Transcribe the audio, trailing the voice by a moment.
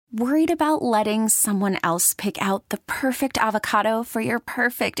Worried about letting someone else pick out the perfect avocado for your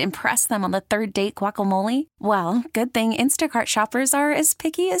perfect impress them on the third date guacamole? Well, good thing Instacart shoppers are as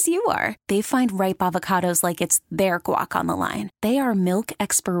picky as you are. They find ripe avocados like it's their guac on the line. They are milk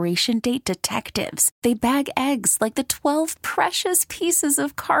expiration date detectives. They bag eggs like the 12 precious pieces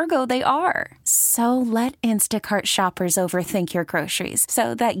of cargo they are. So let Instacart shoppers overthink your groceries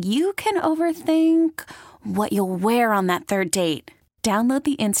so that you can overthink what you'll wear on that third date. Download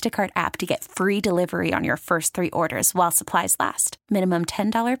the Instacart app to get free delivery on your first 3 orders while supplies last. Minimum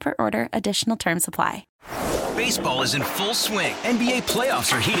 $10 per order. Additional terms apply. Baseball is in full swing. NBA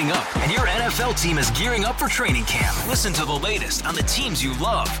playoffs are heating up, and your NFL team is gearing up for training camp. Listen to the latest on the teams you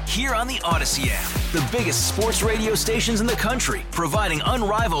love here on the Odyssey app. The biggest sports radio stations in the country, providing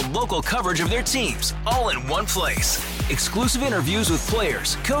unrivaled local coverage of their teams, all in one place. Exclusive interviews with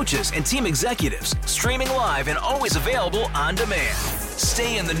players, coaches, and team executives, streaming live and always available on demand.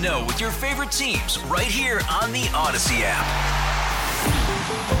 Stay in the know with your favorite teams right here on the Odyssey app.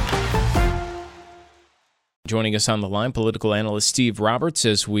 Joining us on the line, political analyst Steve Roberts,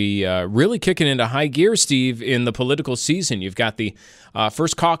 as we really kicking into high gear, Steve, in the political season. You've got the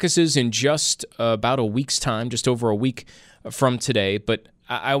first caucuses in just about a week's time, just over a week from today. But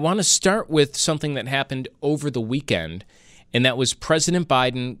I want to start with something that happened over the weekend, and that was President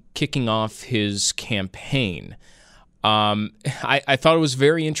Biden kicking off his campaign. I thought it was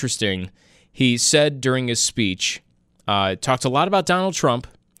very interesting. He said during his speech, talked a lot about Donald Trump,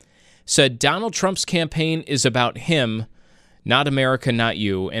 said Donald Trump's campaign is about him, not America, not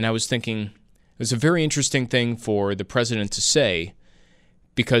you. And I was thinking it was a very interesting thing for the president to say,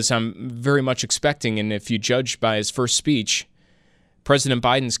 because I'm very much expecting, and if you judge by his first speech, President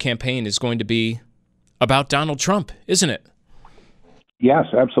Biden's campaign is going to be about Donald Trump, isn't it? Yes,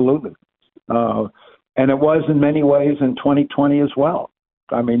 absolutely. And it was in many ways in 2020 as well.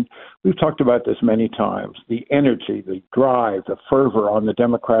 I mean, we've talked about this many times. The energy, the drive, the fervor on the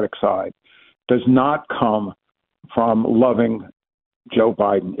Democratic side does not come from loving Joe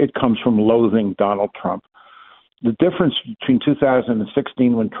Biden. It comes from loathing Donald Trump. The difference between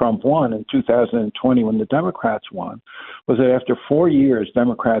 2016 when Trump won and 2020 when the Democrats won was that after 4 years,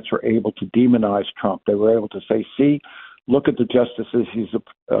 Democrats were able to demonize Trump. They were able to say, see, look at the justices he's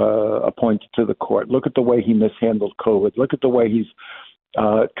appointed to the court. Look at the way he mishandled COVID. Look at the way he's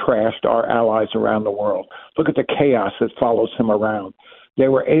trashed our allies around the world. Look at the chaos that follows him around. They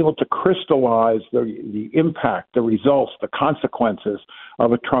were able to crystallize the impact, the results, the consequences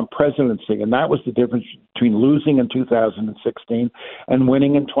of a Trump presidency. And that was the difference between losing in 2016 and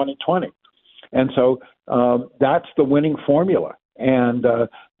winning in 2020. And so that's the winning formula. And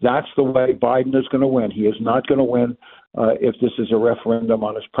that's the way Biden is going to win. He is not going to win if this is a referendum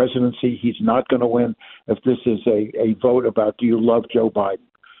on his presidency. He's not going to win if this is a vote about do you love Joe Biden.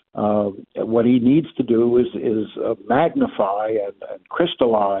 What he needs to do is magnify and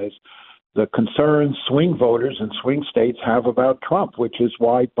crystallize the concerns swing voters and swing states have about Trump, which is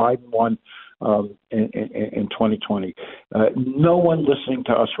why Biden won in 2020. No one listening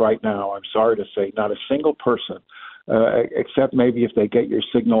to us right now, I'm sorry to say, not a single person, except maybe if they get your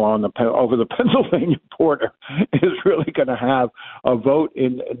signal on over the Pennsylvania border, is really going to have a vote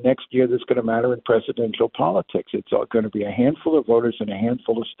in next year that's going to matter in presidential politics. It's going to be a handful of voters in a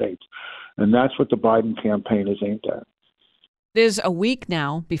handful of states, and that's what the Biden campaign is aimed at. It is a week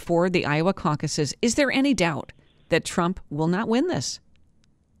now before the Iowa caucuses. Is there any doubt that Trump will not win this?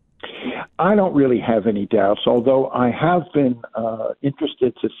 I don't really have any doubts, although I have been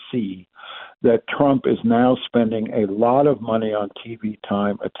interested to see that Trump is now spending a lot of money on TV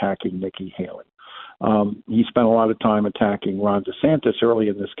time attacking Nikki Haley. He spent a lot of time attacking Ron DeSantis early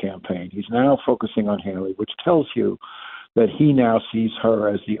in this campaign. He's now focusing on Haley, which tells you that he now sees her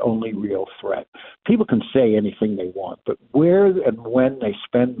as the only real threat. People can say anything they want, but where and when they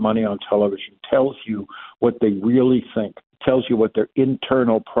spend money on television tells you what they really think, tells you what their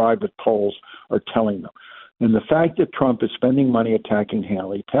internal private polls are telling them. And the fact that Trump is spending money attacking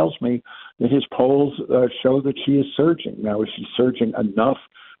Haley tells me that his polls show that she is surging. Now, is she surging enough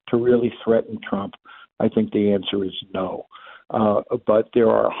to really threaten Trump? I think the answer is no. But there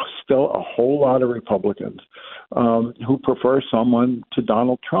are still a whole lot of Republicans who prefer someone to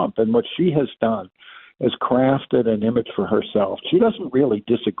Donald Trump. And what she has done is crafted an image for herself. She doesn't really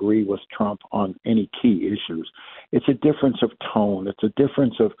disagree with Trump on any key issues. It's a difference of tone. It's a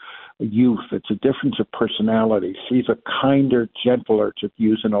difference of youth. It's a difference of personality. She's a kinder, gentler, to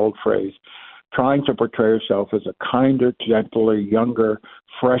use an old phrase, trying to portray herself as a kinder, gentler, younger,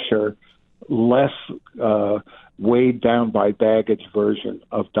 fresher, less weighed down by baggage version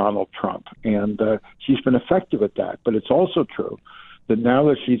of Donald Trump. And she's been effective at that. But it's also true that now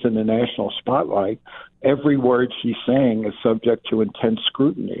that she's in the national spotlight, every word she's saying is subject to intense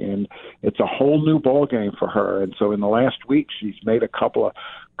scrutiny, and it's a whole new ballgame for her. And so in the last week, she's made a couple of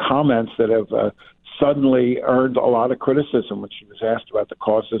comments that have suddenly earned a lot of criticism. When she was asked about the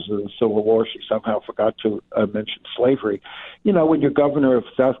causes of the Civil War, she somehow forgot to mention slavery. You know, when you're governor of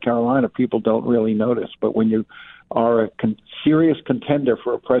South Carolina, people don't really notice. But when you are a serious contender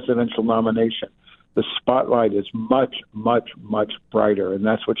for a presidential nomination, the spotlight is much, much, much brighter, and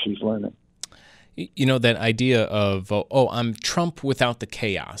that's what she's learning. You know, that idea of, I'm Trump without the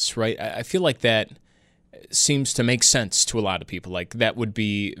chaos, right? I feel like that seems to make sense to a lot of people. Like, that would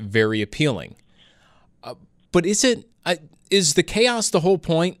be very appealing. But is the chaos the whole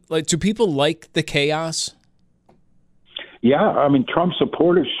point? Like, do people like the chaos? Yeah, I mean, Trump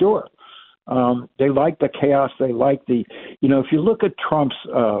supporters, sure. They like the chaos. They like if you look at Trump's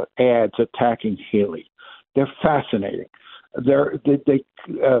ads attacking Haley, they're fascinating.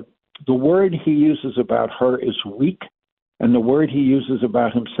 The word he uses about her is weak, and the word he uses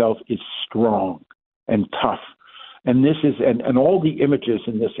about himself is strong and tough. And this is, and all the images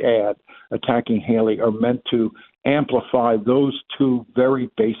in this ad attacking Haley are meant to amplify those two very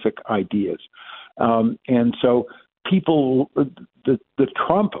basic ideas. And so people, the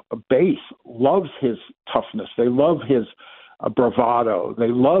Trump base loves his toughness. They love his bravado. They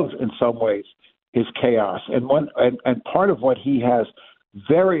love, in some ways, his chaos. And part of what he has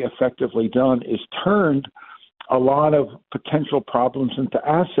very effectively done is turned a lot of potential problems into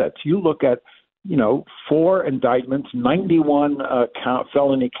assets. You look at 4 indictments, 91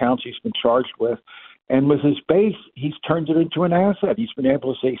 felony counts he's been charged with. And with his base, he's turned it into an asset. He's been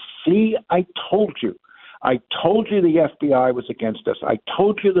able to say, see, I told you. I told you the FBI was against us. I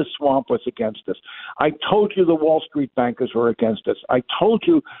told you the swamp was against us. I told you the Wall Street bankers were against us. I told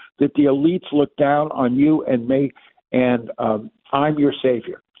you that the elites look down on you and me, and I'm your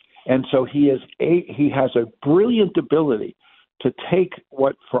savior. And so he has a brilliant ability to take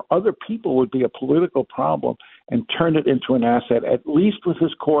what for other people would be a political problem and turn it into an asset, at least with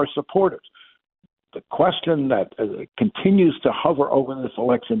his core supporters. The question that continues to hover over this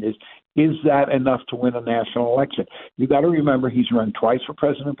election is that enough to win a national election? You got to remember he's run twice for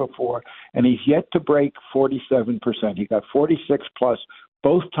president before, and he's yet to break 47%. He got 46 plus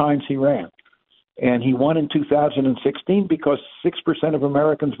both times he ran. And he won in 2016 because 6% of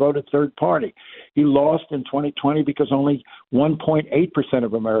Americans voted third party. He lost in 2020 because only 1.8%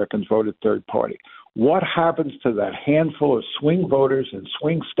 of Americans voted third party. What happens to that handful of swing voters in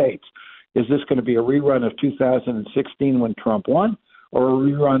swing states? Is this going to be a rerun of 2016 when Trump won, or a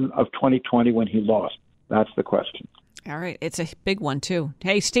rerun of 2020 when he lost? That's the question. All right. It's a big one, too.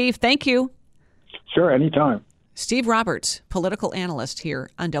 Hey, Steve, thank you. Sure, anytime. Steve Roberts, political analyst here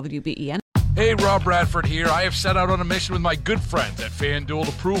on WBEN. Hey, Rob Bradford here. I have set out on a mission with my good friends at FanDuel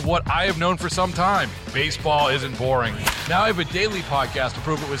to prove what I have known for some time. Baseball isn't boring. Now I have a daily podcast to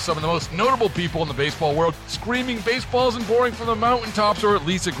prove it with some of the most notable people in the baseball world, screaming baseball isn't boring from the mountaintops, or at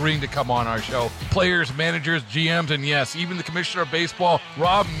least agreeing to come on our show. Players, managers, GMs, and yes, even the commissioner of baseball,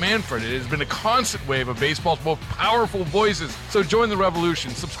 Rob Manfred. It has been a constant wave of baseball's most powerful voices. So join the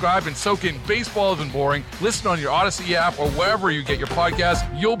revolution. Subscribe and soak in Baseball Isn't Boring. Listen on your Odyssey app or wherever you get your podcasts.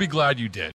 You'll be glad you did.